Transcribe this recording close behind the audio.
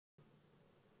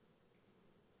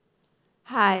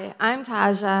Hi, I'm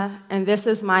Taja, and this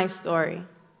is my story.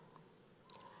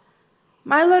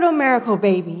 My little miracle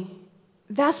baby,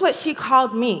 that's what she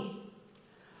called me.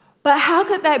 But how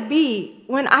could that be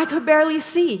when I could barely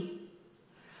see?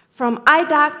 From eye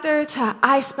doctor to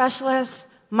eye specialist,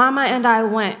 Mama and I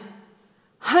went.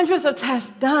 Hundreds of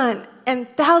tests done and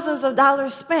thousands of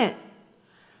dollars spent.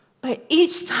 But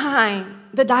each time,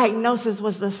 the diagnosis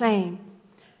was the same.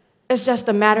 It's just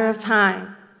a matter of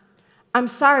time. I'm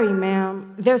sorry,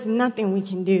 ma'am, there's nothing we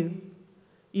can do.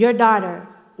 Your daughter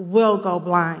will go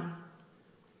blind.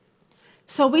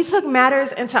 So we took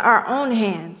matters into our own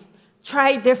hands,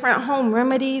 tried different home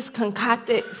remedies,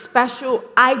 concocted special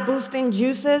eye-boosting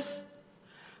juices,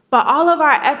 but all of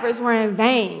our efforts were in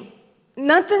vain.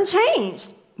 Nothing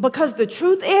changed, because the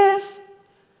truth is,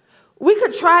 we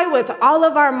could try with all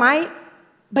of our might,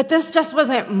 but this just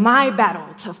wasn't my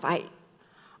battle to fight.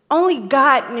 Only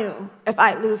God knew if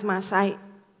I'd lose my sight.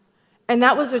 And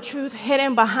that was the truth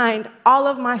hidden behind all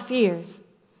of my fears.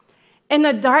 In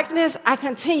the darkness, I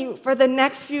continued for the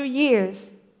next few years.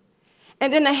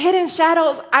 And in the hidden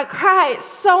shadows, I cried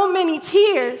so many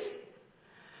tears.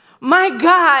 My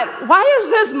God, why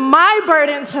is this my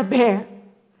burden to bear?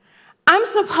 I'm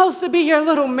supposed to be your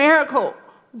little miracle.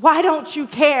 Why don't you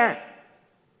care?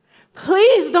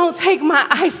 Please don't take my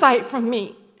eyesight from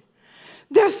me.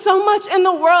 There's so much in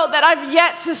the world that I've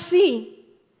yet to see,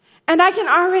 and I can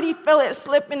already feel it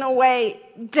slipping away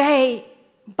day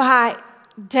by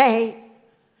day.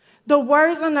 The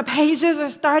words on the pages are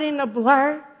starting to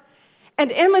blur, and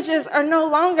images are no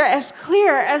longer as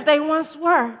clear as they once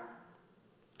were.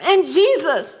 And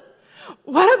Jesus,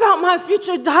 what about my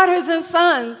future daughters and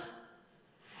sons?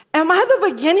 Am I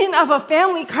the beginning of a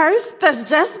family curse that's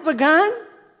just begun?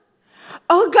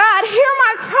 Oh God, hear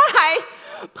my cry.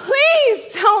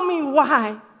 Please tell me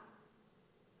why.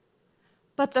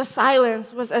 But the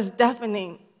silence was as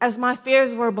deafening as my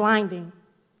fears were blinding.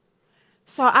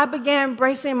 So I began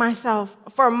bracing myself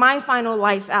for my final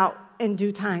lights out in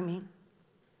due timing.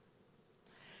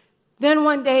 Then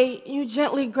one day, you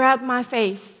gently grabbed my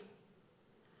face.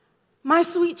 My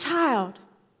sweet child,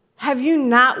 have you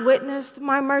not witnessed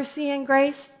my mercy and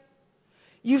grace?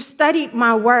 You've studied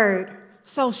my word,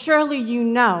 so surely you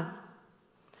know.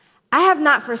 I have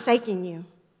not forsaken you.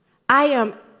 I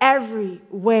am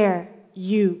everywhere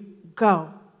you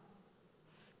go.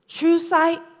 True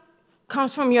sight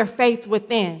comes from your faith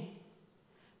within.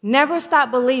 Never stop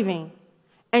believing,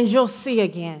 and you'll see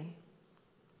again.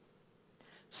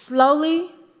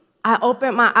 Slowly, I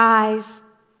opened my eyes,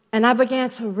 and I began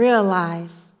to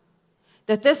realize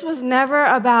that this was never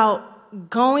about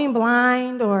going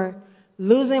blind or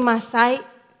losing my sight.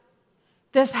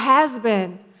 This has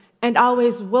been and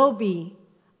always will be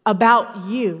about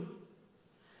you.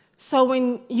 So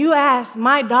when you ask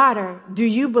my daughter, do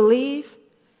you believe?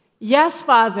 Yes,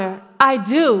 Father, I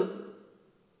do.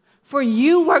 For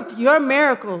you worked your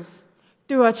miracles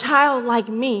through a child like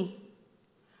me.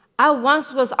 I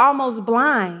once was almost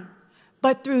blind,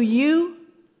 but through you,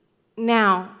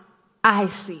 now I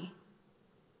see.